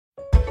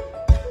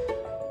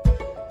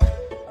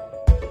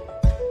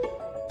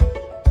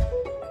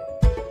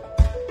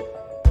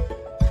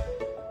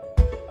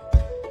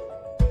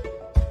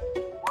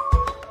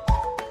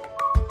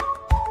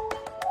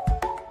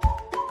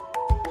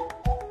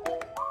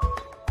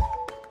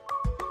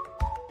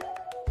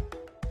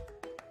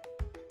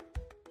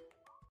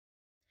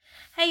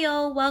Hey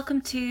y'all,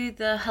 welcome to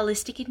the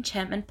Holistic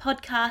Enchantment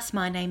Podcast.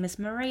 My name is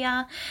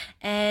Maria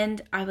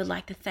and I would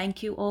like to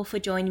thank you all for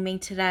joining me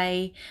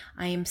today.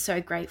 I am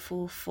so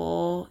grateful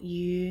for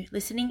you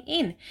listening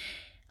in.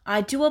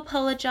 I do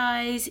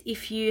apologize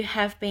if you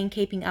have been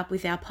keeping up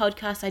with our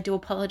podcast. I do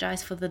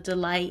apologize for the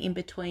delay in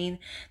between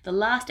the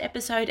last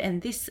episode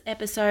and this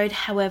episode.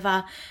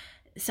 However,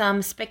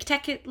 some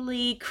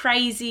spectacularly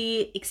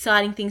crazy,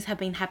 exciting things have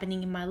been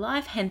happening in my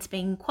life, hence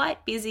being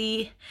quite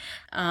busy.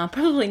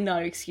 Probably no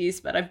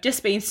excuse, but I've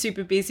just been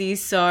super busy.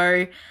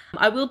 So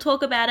I will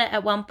talk about it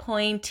at one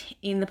point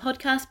in the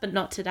podcast, but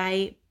not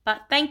today.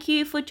 But thank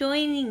you for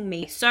joining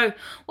me. So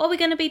what we're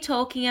going to be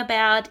talking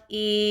about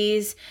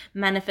is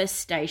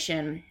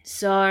manifestation.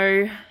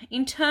 So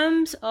in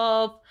terms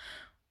of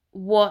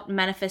what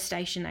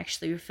manifestation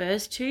actually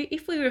refers to,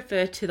 if we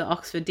refer to the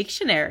Oxford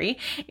Dictionary,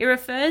 it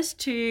refers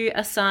to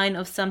a sign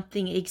of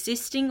something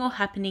existing or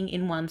happening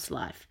in one's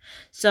life.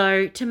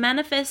 So to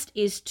manifest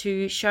is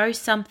to show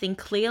something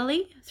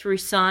clearly through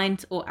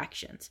signs or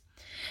actions.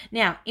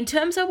 Now, in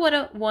terms of what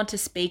I want to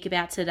speak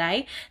about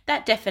today,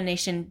 that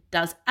definition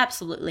does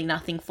absolutely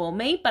nothing for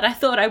me, but I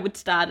thought I would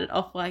start it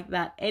off like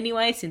that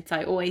anyway, since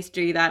I always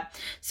do that.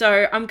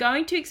 So I'm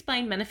going to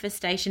explain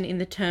manifestation in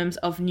the terms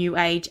of New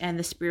Age and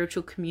the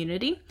spiritual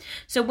community.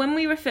 So when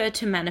we refer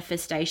to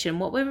manifestation,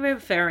 what we're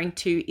referring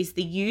to is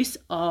the use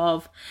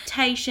of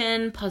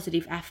meditation,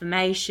 positive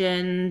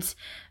affirmations,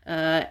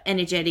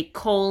 energetic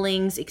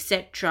callings,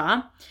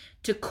 etc.,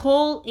 to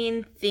call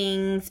in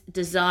things,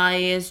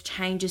 desires,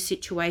 change a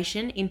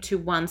situation into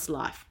one's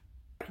life.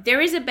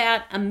 There is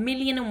about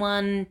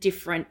 1,000,001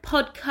 different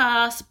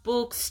podcasts,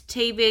 books,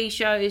 TV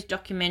shows,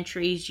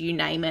 documentaries, you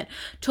name it,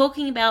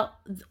 talking about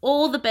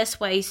all the best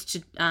ways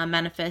to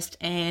manifest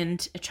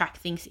and attract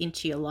things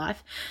into your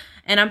life.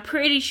 And I'm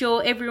pretty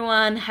sure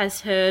everyone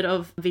has heard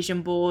of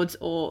vision boards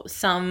or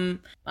some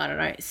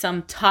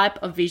type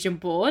of vision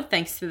board,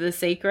 thanks to The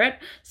Secret.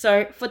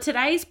 So for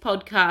today's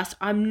podcast,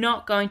 I'm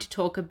not going to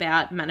talk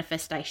about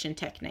manifestation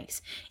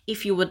techniques.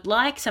 If you would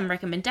like some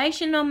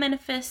recommendation on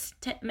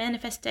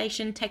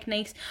manifestation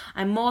techniques,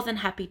 I'm more than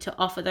happy to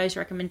offer those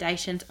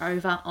recommendations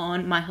over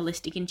on my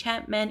Holistic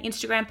Enchantment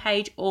Instagram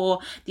page or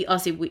the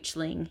Aussie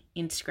Witchling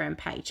Instagram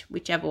page,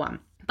 whichever one.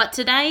 But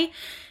today,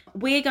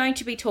 we're going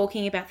to be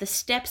talking about the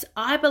steps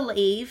I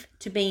believe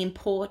to be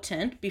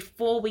important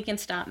before we can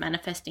start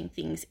manifesting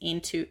things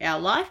into our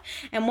life,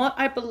 and what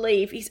I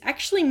believe is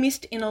actually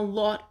missed in a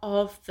lot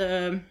of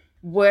the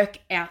work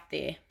out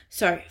there.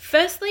 So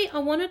firstly, I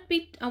want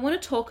to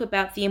talk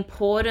about the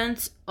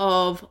importance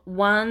of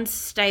one's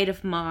state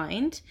of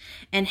mind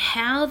and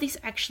how this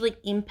actually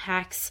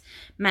impacts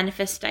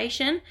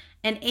manifestation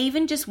and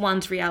even just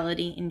one's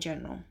reality in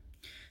general.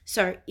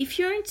 So if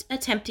you're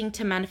attempting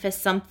to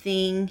manifest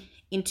something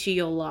into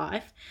your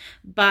life,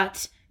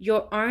 but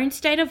your own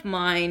state of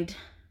mind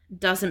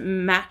doesn't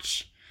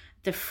match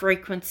the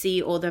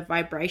frequency or the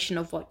vibration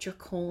of what you're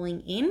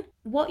calling in,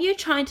 what you're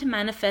trying to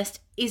manifest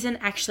isn't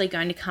actually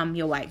going to come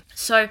your way.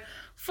 So,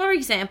 for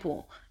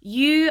example,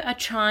 you are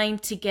trying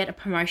to get a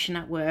promotion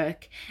at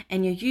work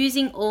and you're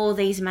using all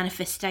these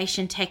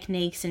manifestation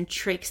techniques and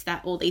tricks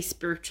that all these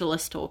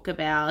spiritualists talk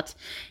about.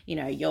 You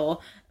know, you're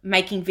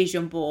making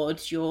vision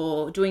boards,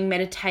 you're doing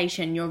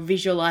meditation, you're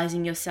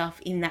visualizing yourself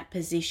in that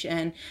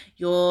position,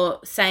 you're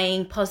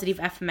saying positive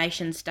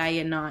affirmations day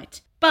and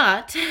night.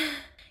 But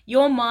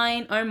your own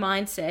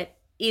mindset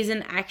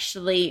isn't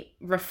actually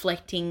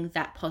reflecting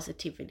that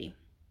positivity.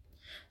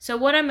 So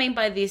what I mean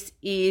by this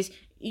is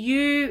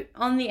you,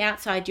 on the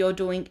outside, you're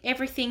doing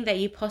everything that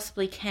you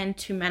possibly can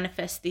to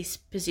manifest this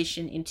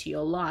position into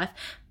your life.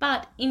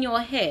 But in your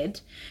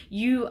head,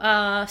 you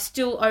are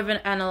still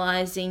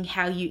overanalyzing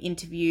how you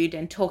interviewed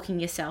and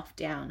talking yourself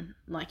down.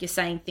 Like you're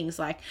saying things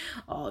like,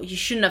 oh, you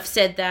shouldn't have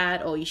said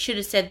that, or you should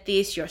have said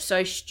this, you're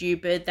so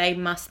stupid, they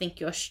must think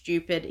you're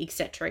stupid,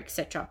 etc.,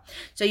 etc.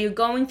 So you're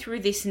going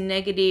through this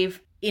negative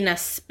inner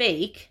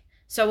speak.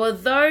 So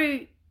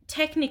although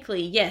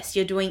technically, yes,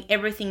 you're doing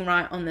everything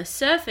right on the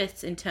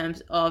surface in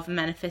terms of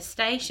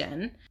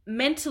manifestation,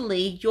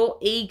 mentally, your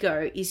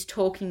ego is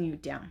talking you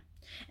down.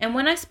 And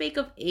when I speak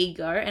of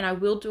ego, and I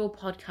will do a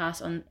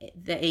podcast on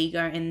the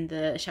ego and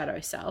the shadow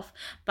self,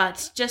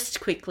 but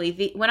just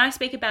quickly, when I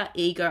speak about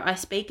ego, I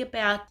speak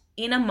about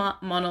inner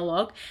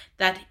monologue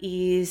that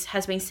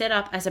has been set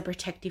up as a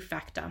protective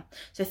factor.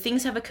 So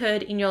things have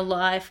occurred in your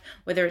life,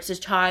 whether it's a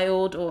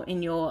child or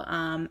in your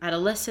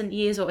adolescent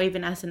years or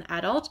even as an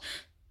adult,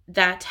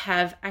 that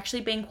have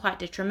actually been quite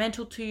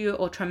detrimental to you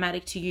or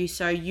traumatic to you.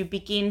 So you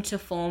begin to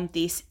form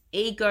this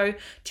ego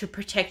to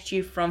protect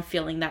you from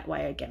feeling that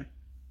way again.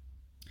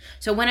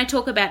 So when I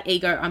talk about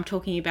ego, I'm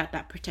talking about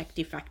that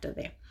protective factor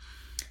there.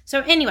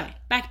 So anyway,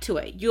 back to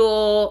it.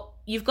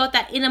 You've got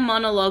that inner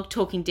monologue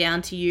talking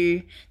down to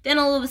you. Then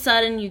all of a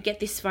sudden you get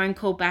this phone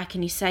call back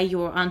and you say you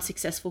were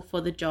unsuccessful for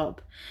the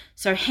job.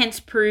 So hence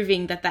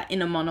proving that that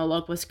inner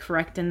monologue was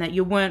correct and that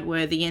you weren't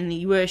worthy and that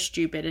you were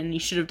stupid and you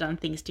should have done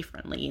things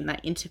differently in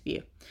that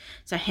interview.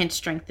 So hence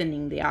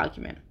strengthening the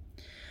argument.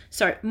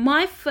 So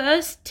my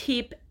first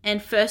tip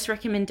and first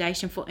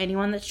recommendation for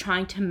anyone that's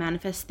trying to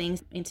manifest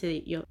things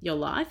into your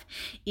life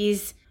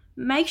is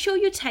make sure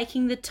you're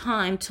taking the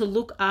time to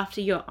look after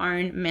your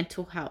own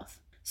mental health.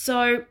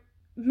 So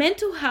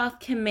mental health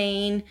can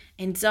mean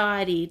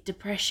anxiety,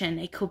 depression.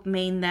 It could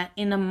mean that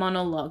inner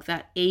monologue,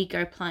 that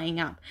ego playing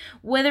up.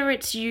 Whether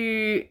it's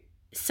you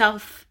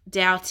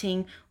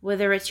self-doubting,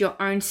 whether it's your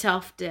own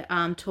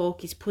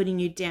self-talk is putting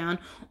you down,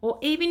 or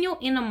even your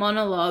inner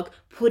monologue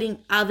putting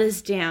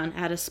others down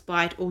out of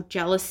spite or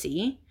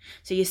jealousy,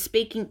 so you're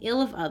speaking ill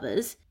of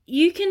others,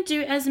 you can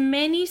do as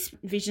many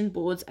vision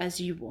boards as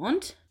you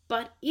want,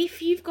 but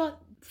if you've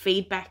got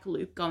feedback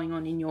loop going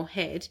on in your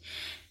head,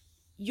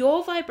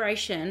 your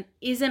vibration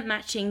isn't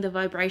matching the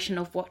vibration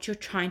of what you're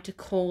trying to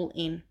call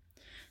in.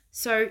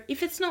 So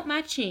if it's not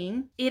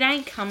matching, it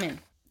ain't coming.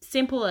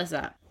 Simple as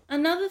that.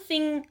 Another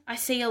thing I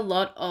see a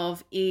lot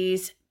of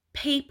is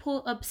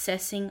people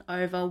obsessing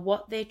over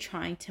what they're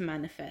trying to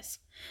manifest.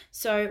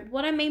 So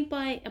what I mean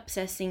by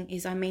obsessing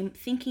is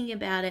thinking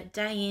about it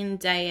day in,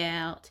 day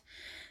out,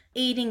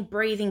 eating,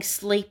 breathing,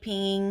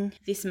 sleeping,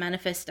 this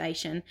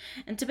manifestation.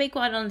 And to be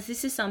quite honest,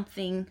 this is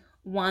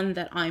one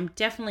that I'm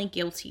definitely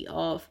guilty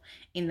of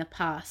in the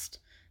past.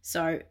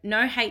 So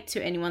no hate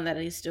to anyone that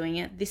is doing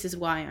it. This is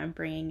why I'm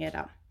bringing it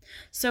up.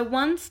 So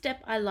one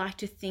step I like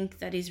to think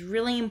that is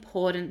really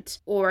important,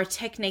 or a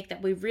technique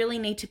that we really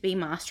need to be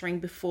mastering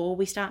before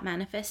we start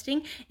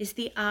manifesting, is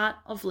the art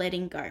of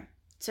letting go.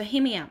 So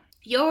hear me out.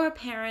 You're a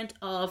parent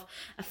of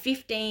a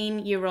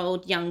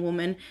 15-year-old young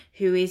woman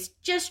who is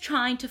just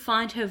trying to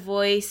find her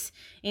voice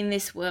in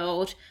this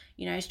world,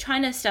 is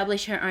trying to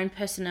establish her own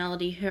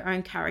personality, her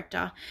own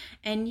character.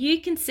 And you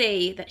can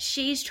see that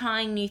she's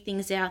trying new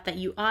things out that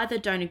you either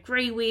don't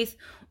agree with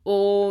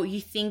or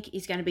you think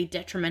is going to be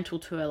detrimental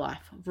to her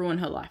life, ruin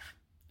her life.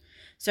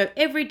 So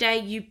every day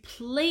you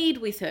plead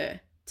with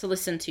her to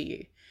listen to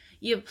you.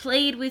 You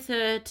plead with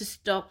her to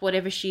stop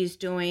whatever she's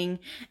doing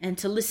and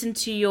to listen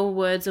to your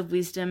words of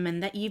wisdom,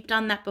 and that you've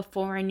done that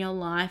before in your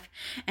life.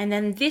 And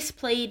then this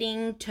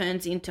pleading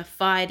turns into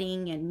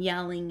fighting and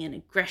yelling and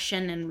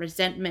aggression and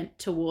resentment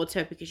towards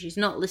her because she's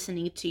not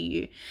listening to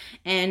you.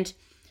 And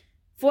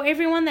for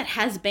everyone that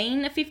has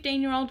been a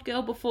 15-year-old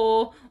girl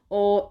before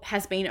or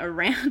has been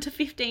around a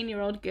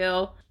 15-year-old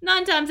girl,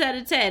 9 times out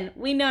of 10,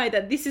 we know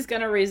that this is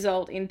going to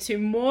result into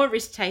more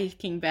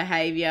risk-taking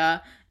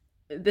behavior,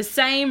 the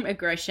same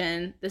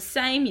aggression, the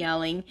same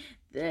yelling,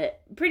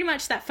 pretty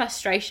much that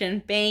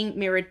frustration being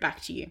mirrored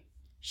back to you.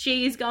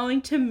 She is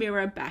going to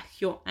mirror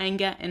back your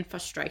anger and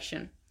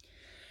frustration.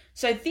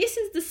 So this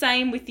is the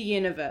same with the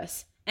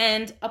universe.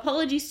 And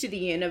apologies to the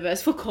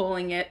universe for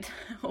calling it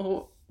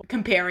or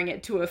comparing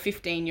it to a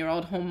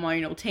 15-year-old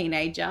hormonal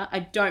teenager. I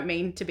don't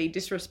mean to be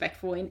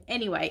disrespectful in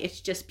any way.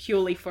 It's just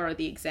purely for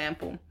the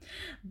example.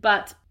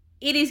 But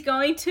it is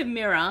going to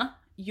mirror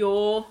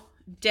your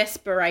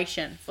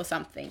desperation for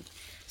something.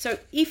 So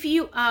if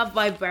you are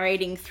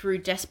vibrating through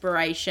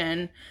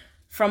desperation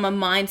from a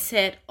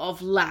mindset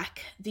of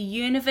lack, the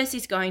universe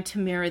is going to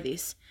mirror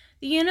this.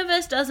 The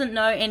universe doesn't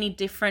know any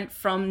different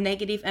from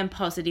negative and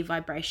positive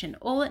vibration.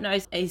 All it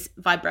knows is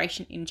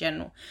vibration in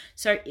general.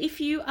 So if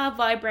you are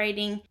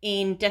vibrating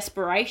in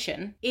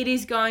desperation, it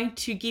is going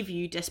to give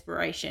you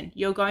desperation.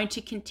 You're going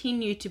to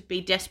continue to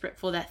be desperate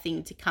for that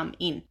thing to come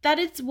in. That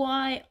is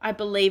why I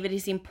believe it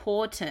is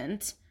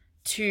important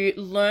to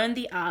learn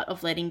the art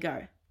of letting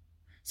go.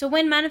 So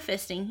when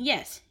manifesting,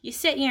 yes, you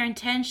set your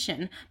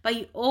intention, but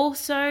you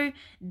also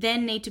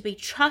then need to be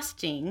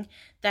trusting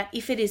that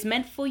if it is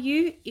meant for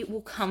you, it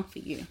will come for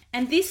you.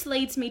 And this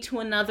leads me to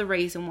another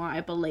reason why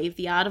I believe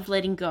the art of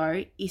letting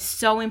go is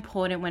so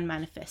important when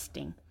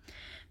manifesting.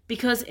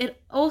 Because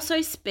it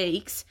also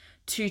speaks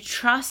to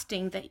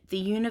trusting that the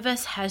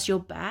universe has your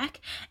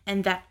back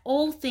and that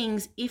all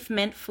things, if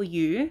meant for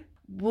you,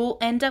 will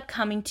end up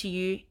coming to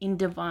you in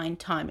divine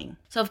timing.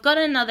 So I've got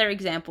another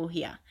example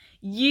here.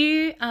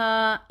 You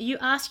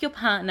ask your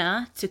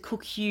partner to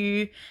cook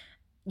you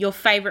your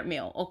favorite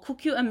meal or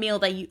cook you a meal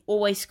that you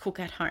always cook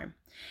at home.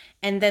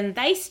 And then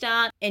they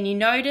start and you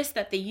notice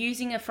that they're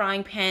using a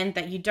frying pan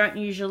that you don't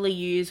usually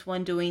use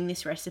when doing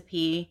this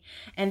recipe.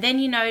 And then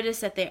you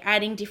notice that they're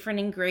adding different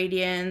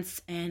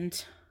ingredients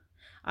and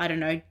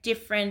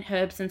different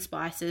herbs and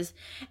spices.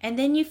 And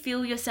then you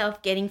feel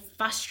yourself getting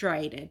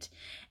frustrated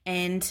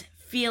and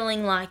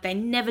feeling like they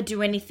never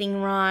do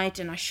anything right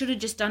and I should have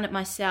just done it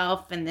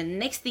myself. And the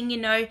next thing you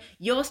know,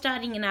 you're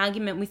starting an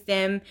argument with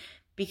them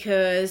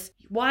because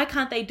why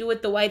can't they do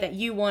it the way that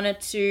you want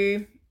it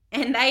to?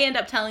 And they end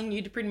up telling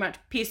you to pretty much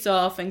piss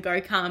off and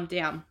go calm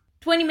down.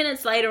 20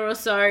 minutes later or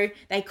so,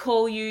 they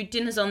call you,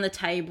 dinner's on the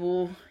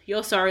table,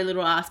 your sorry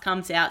little ass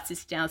comes out,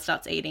 sits down,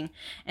 starts eating.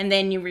 And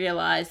then you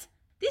realize,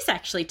 this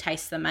actually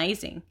tastes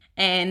amazing.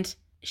 And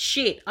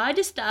shit, I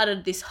just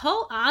started this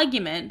whole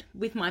argument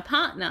with my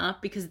partner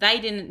because they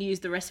didn't use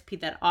the recipe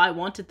that I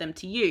wanted them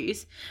to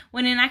use,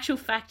 when in actual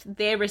fact,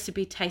 their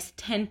recipe tastes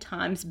 10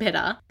 times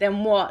better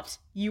than what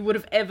you would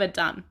have ever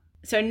done.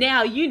 So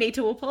now you need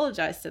to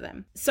apologize to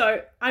them.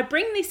 So I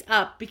bring this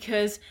up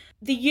because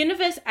the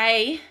universe,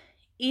 A,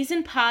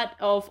 isn't part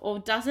of or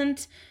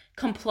doesn't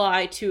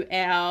comply to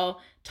our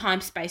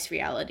time-space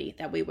reality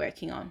that we're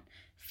working on.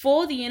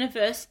 For the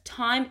universe,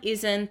 time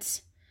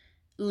isn't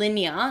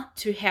linear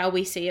to how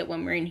we see it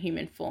when we're in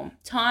human form.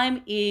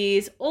 Time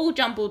is all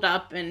jumbled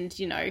up and,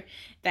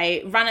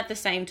 they run at the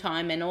same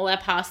time, and all our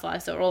past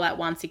lives are all at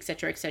once,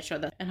 etc., etc.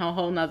 That's a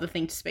whole nother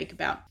thing to speak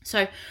about.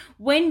 So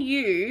when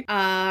you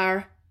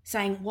are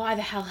saying, why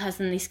the hell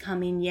hasn't this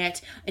come in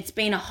yet? It's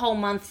been a whole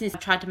month since I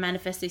tried to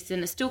manifest this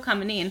and it's still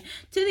coming in.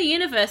 To the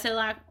universe, they're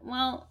like,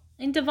 well,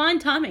 in divine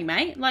timing,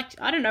 mate. Like,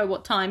 I don't know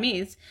what time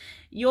is.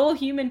 Your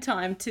human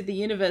time to the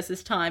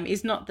universe's time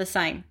is not the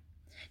same.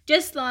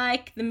 Just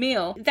like the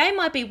meal, they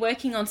might be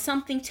working on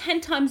something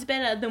 10 times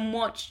better than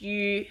what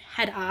you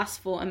had asked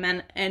for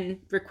and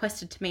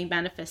requested to be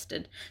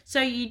manifested.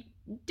 So you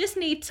just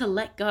need to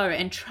let go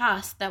and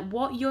trust that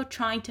what you're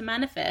trying to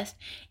manifest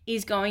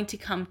is going to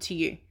come to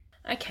you.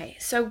 Okay,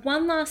 so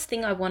one last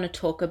thing I want to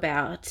talk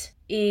about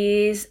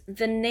is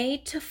the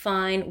need to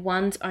find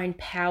one's own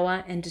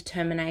power and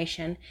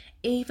determination,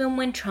 even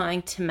when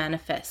trying to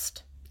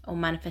manifest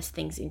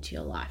things into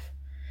your life.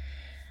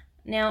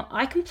 Now,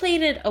 I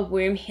completed a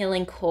womb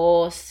healing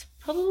course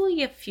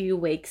probably a few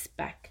weeks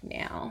back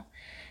now.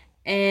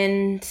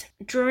 And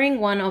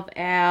during one of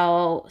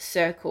our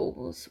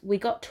circles, we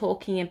got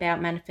talking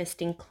about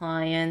manifesting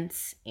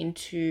clients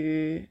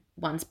into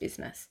one's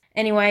business.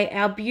 Anyway,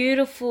 our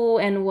beautiful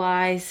and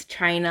wise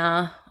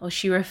trainer, or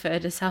she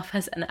referred herself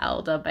as an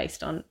elder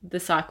based on the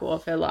cycle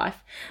of her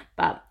life,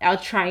 but our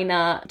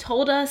trainer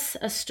told us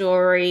a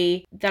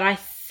story that I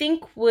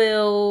think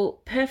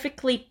will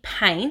perfectly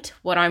paint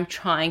what I'm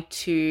trying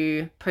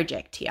to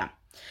project here.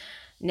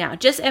 Now,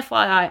 just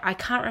FYI, I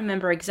can't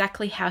remember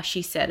exactly how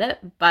she said it,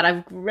 but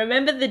I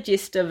remember the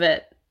gist of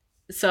it,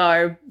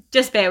 so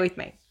just bear with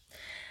me.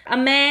 A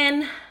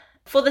man,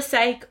 for the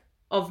sake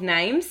of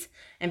names,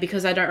 and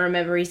because I don't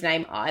remember his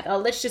name either,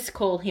 let's just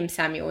call him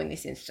Samuel in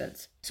this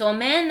instance. So a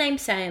man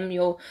named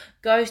Samuel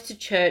goes to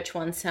church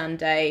one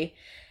Sunday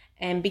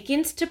and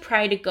begins to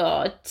pray to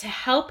God to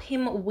help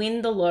him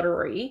win the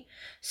lottery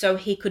so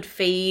he could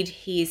feed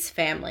his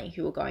family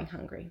who were going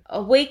hungry.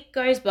 A week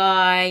goes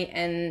by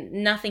and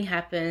nothing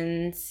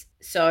happens.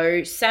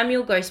 So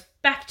Samuel goes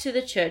back to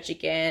the church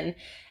again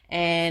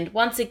and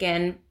once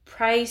again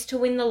prays to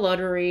win the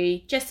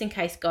lottery, just in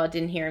case God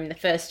didn't hear him the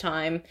first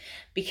time,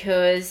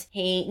 because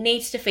he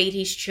needs to feed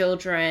his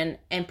children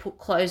and put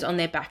clothes on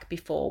their back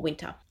before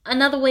winter.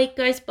 Another week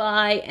goes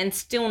by and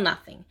still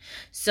nothing.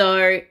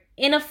 So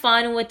in a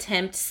final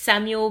attempt,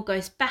 Samuel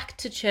goes back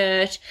to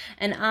church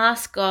and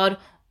asks God,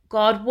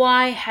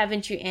 why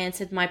haven't you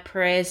answered my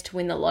prayers to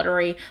win the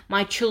lottery?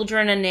 My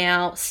children are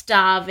now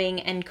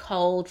starving and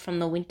cold from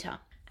the winter.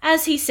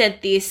 As he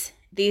said this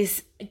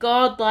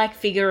godlike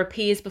figure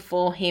appears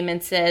before him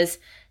and says,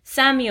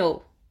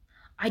 Samuel,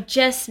 I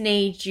just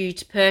need you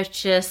to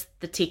purchase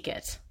the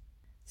ticket.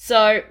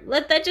 So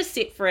let that just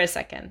sit for a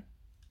second.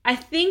 I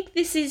think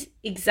this is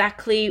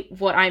exactly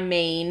what I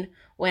mean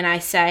when I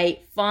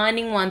say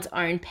finding one's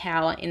own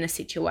power in a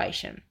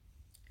situation.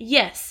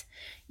 Yes,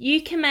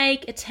 you can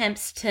make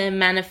attempts to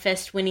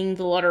manifest winning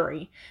the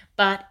lottery,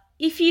 but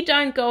if you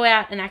don't go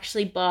out and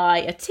actually buy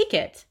a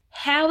ticket,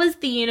 how is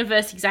the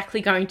universe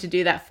exactly going to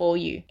do that for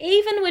you?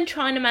 Even when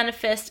trying to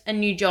manifest a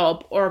new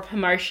job or a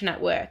promotion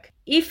at work,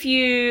 if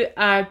you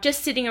are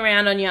just sitting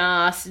around on your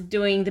ass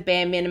doing the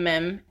bare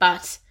minimum,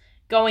 but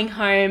going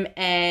home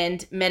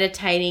and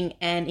meditating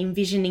and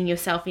envisioning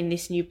yourself in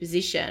this new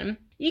position,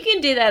 you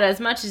can do that as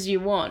much as you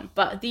want,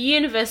 but the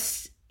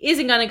universe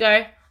isn't going to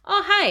go,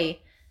 oh,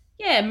 hey,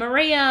 yeah,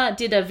 Maria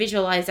did a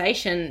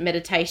visualization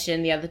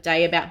meditation the other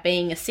day about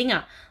being a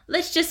singer.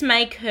 Let's just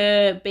make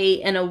her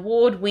be an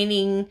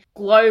award-winning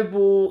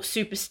global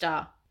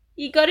superstar.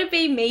 You got to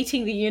be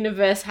meeting the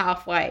universe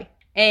halfway,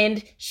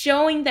 and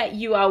showing that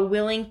you are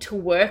willing to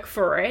work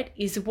for it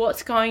is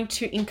what's going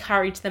to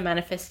encourage the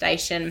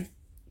manifestation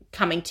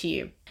coming to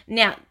you.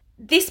 Now,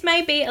 this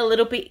may be a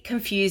little bit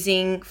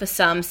confusing for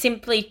some,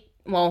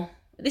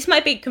 this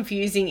might be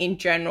confusing in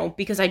general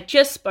because I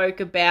just spoke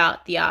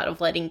about the art of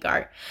letting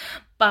go.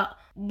 But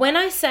when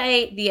I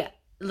say the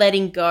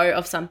letting go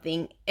of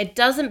something, it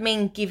doesn't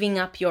mean giving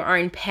up your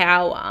own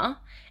power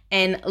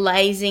and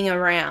lazing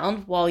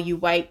around while you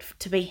wait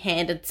to be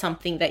handed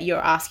something that you're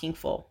asking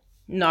for.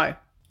 No.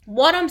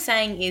 What I'm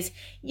saying is,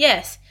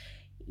 yes,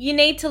 you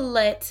need to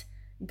let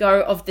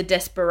go of the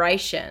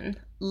desperation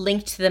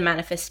linked to the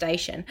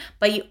manifestation,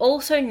 but you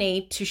also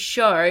need to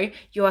show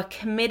you are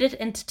committed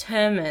and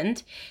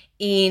determined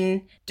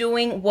in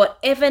doing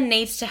whatever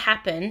needs to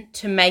happen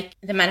to make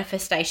the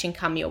manifestation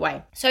come your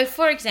way. So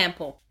for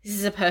example, this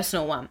is a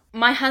personal one.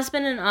 My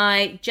husband and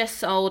I just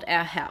sold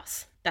our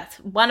house. That's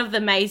one of the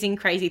amazing,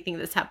 crazy things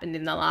that's happened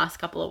in the last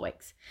couple of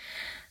weeks.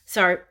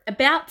 So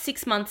about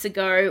 6 months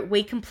ago,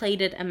 we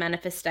completed a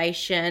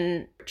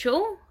manifestation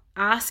ritual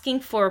asking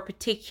for a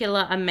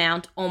particular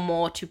amount or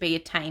more to be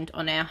attained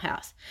on our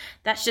house.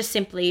 That's just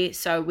simply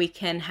so we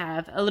can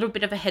have a little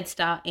bit of a head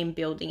start in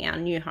building our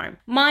new home.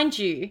 Mind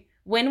you,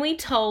 when we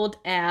told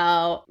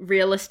our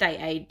real estate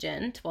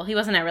agent, well, he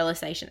wasn't our real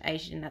estate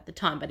agent at the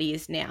time, but he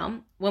is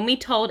now. When we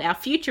told our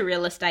future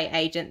real estate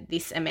agent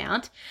this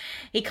amount,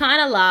 he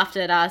kind of laughed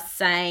at us,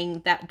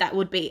 saying that that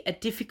would be a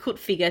difficult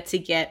figure to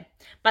get.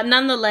 But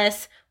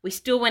nonetheless, we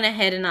still went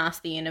ahead and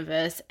asked the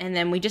universe, and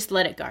then we just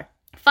let it go.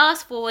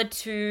 Fast forward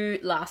to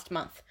last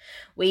month,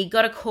 we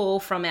got a call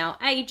from our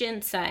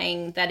agent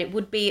saying that it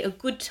would be a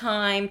good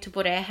time to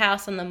put our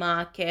house on the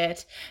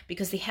market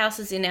because the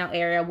houses in our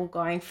area were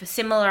going for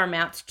similar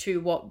amounts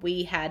to what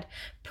we had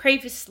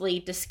previously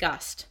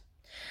discussed.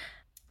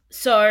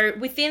 So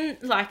within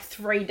like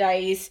 3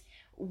 days,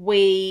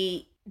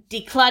 we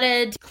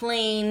decluttered,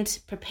 cleaned,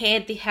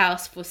 prepared the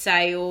house for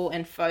sale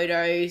and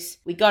photos.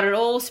 We got it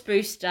all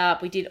spruced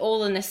up. We did all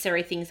the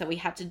necessary things that we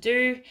had to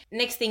do.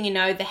 Next thing you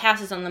know, the house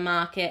is on the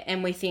market,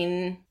 and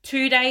within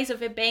 2 days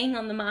of it being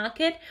on the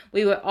market,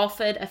 we were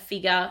offered a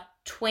figure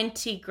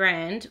 20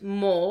 grand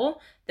more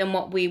than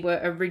what we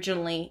were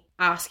originally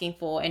asking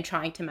for and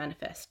trying to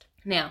manifest.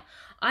 Now,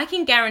 I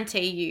can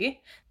guarantee you,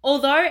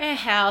 although our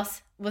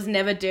house was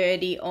never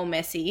dirty or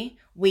messy,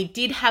 we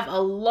did have a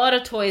lot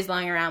of toys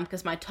lying around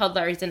because my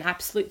toddler is an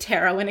absolute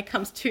terror when it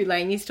comes to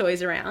laying his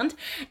toys around.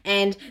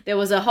 And there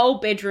was a whole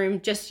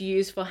bedroom just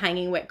used for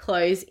hanging wet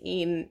clothes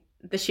in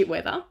the shit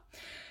weather.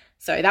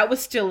 So that was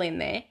still in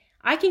there.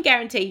 I can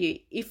guarantee you,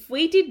 if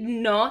we did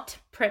not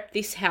prep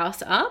this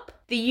house up,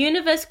 the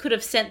universe could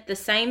have sent the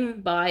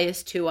same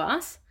buyers to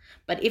us.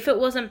 But if it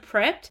wasn't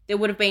prepped, there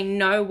would have been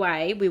no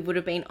way we would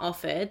have been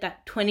offered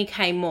that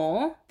 20K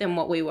more than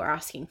what we were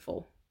asking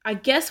for. I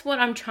guess what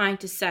I'm trying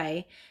to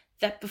say,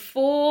 that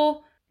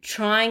before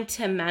trying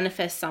to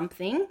manifest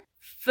something,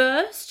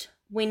 first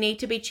we need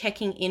to be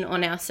checking in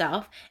on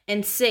ourselves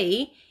and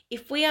see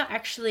if we are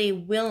actually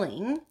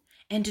willing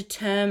and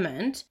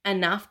determined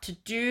enough to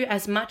do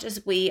as much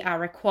as we are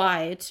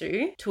required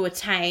to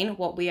attain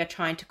what we are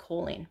trying to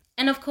call in.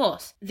 And of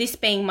course, this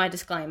being my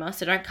disclaimer,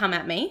 so don't come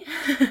at me.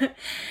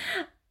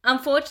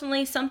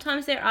 Unfortunately,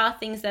 sometimes there are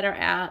things that are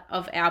out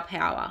of our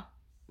power,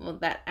 or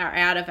that are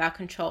out of our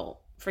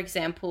control. For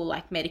example,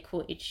 like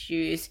medical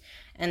issues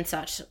and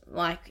such.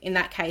 Like in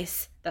that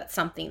case, that's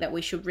something that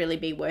we should really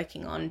be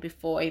working on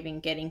before even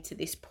getting to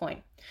this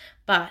point.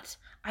 But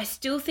I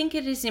still think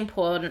it is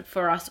important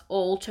for us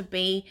all to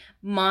be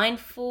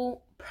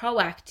mindful,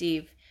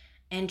 proactive,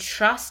 and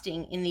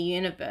trusting in the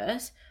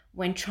universe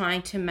when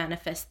trying to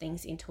manifest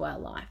things into our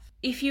life.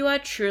 If you are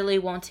truly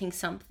wanting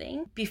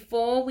something,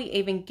 before we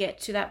even get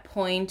to that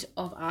point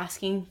of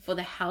asking for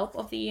the help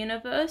of the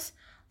universe,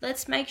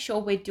 let's make sure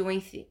we're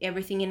doing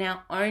everything in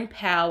our own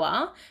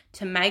power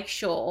to make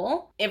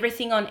sure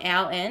everything on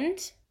our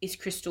end is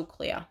crystal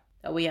clear,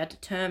 that we are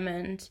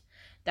determined,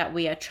 that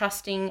we are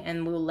trusting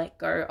and will let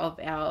go of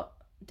our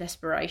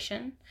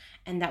desperation,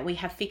 and that we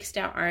have fixed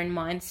our own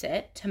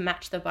mindset to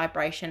match the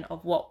vibration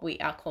of what we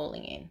are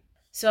calling in.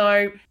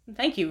 So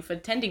thank you for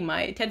attending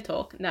my TED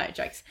Talk. No,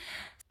 jokes.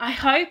 I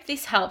hope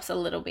this helps a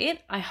little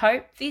bit. I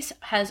hope this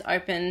has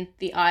opened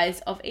the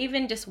eyes of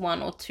even just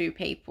one or two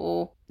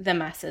people, the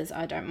masses,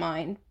 I don't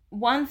mind.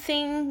 One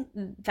thing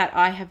that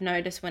I have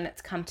noticed when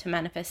it's come to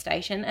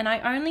manifestation, and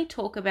I only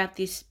talk about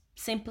this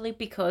simply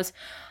because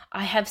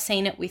I have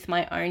seen it with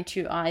my own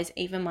two eyes,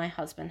 even my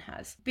husband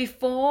has.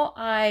 Before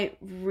I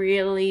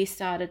really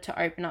started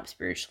to open up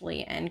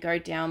spiritually and go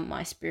down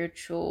my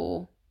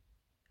spiritual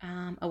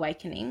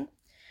awakening,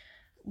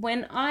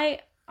 when I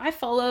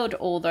followed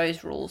all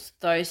those rules,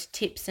 those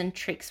tips and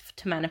tricks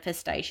to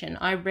manifestation.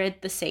 I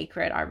read The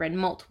Secret, I read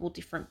multiple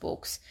different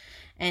books,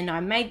 and I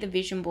made the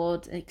vision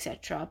boards,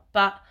 etc.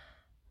 But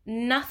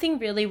nothing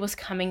really was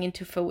coming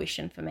into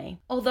fruition for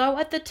me. Although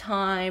at the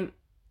time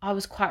I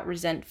was quite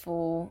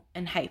resentful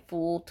and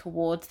hateful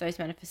towards those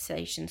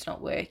manifestations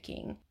not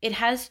working, it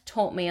has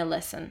taught me a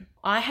lesson.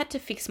 I had to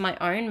fix my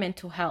own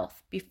mental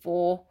health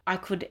before I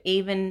could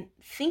even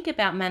think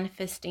about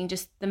manifesting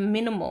just the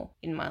minimal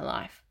in my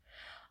life.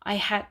 I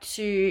had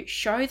to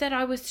show that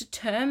I was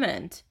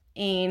determined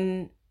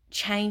in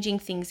changing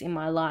things in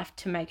my life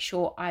to make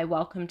sure I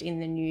welcomed in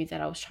the new that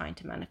I was trying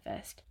to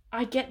manifest.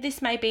 I get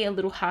this may be a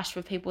little harsh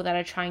for people that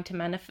are trying to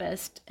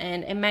manifest,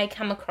 and it may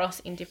come across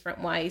in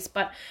different ways,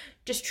 but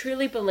just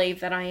truly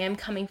believe that I am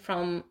coming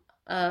from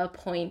a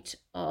point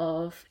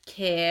of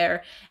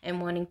care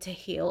and wanting to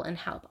heal and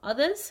help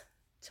others,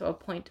 to a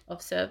point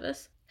of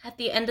service. At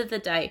the end of the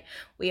day,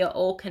 we are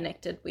all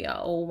connected. We are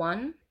all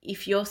one.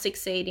 If you're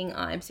succeeding,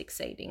 I'm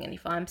succeeding. And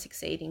if I'm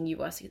succeeding,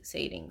 you are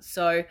succeeding.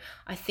 So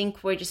I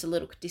think we're just a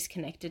little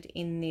disconnected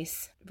in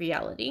this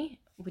reality,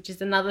 which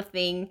is another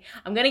thing.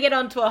 I'm going to get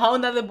onto a whole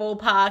nother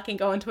ballpark and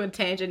go into a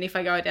tangent if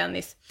I go down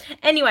this.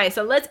 Anyway,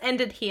 so let's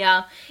end it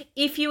here.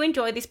 If you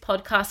enjoy this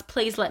podcast,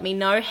 please let me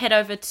know. Head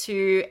over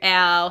to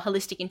our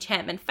Holistic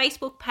Enchantment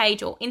Facebook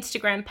page or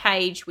Instagram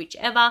page,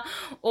 whichever.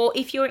 Or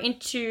if you're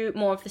into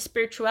more of the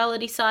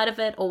spirituality side of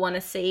it or want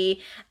to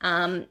see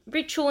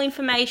ritual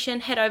information,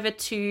 head over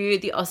to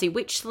the Aussie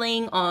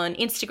Witchling on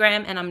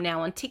Instagram, and I'm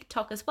now on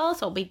TikTok as well,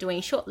 so I'll be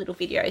doing short little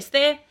videos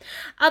there.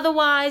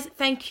 Otherwise,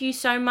 thank you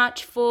so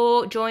much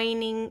for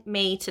joining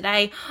me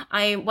today.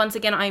 I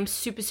am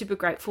super, super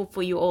grateful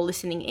for you all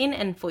listening in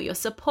and for your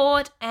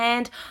support.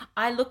 And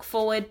I look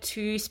forward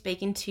to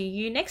speaking to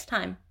you next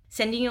time.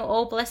 Sending you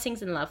all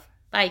blessings and love.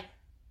 Bye.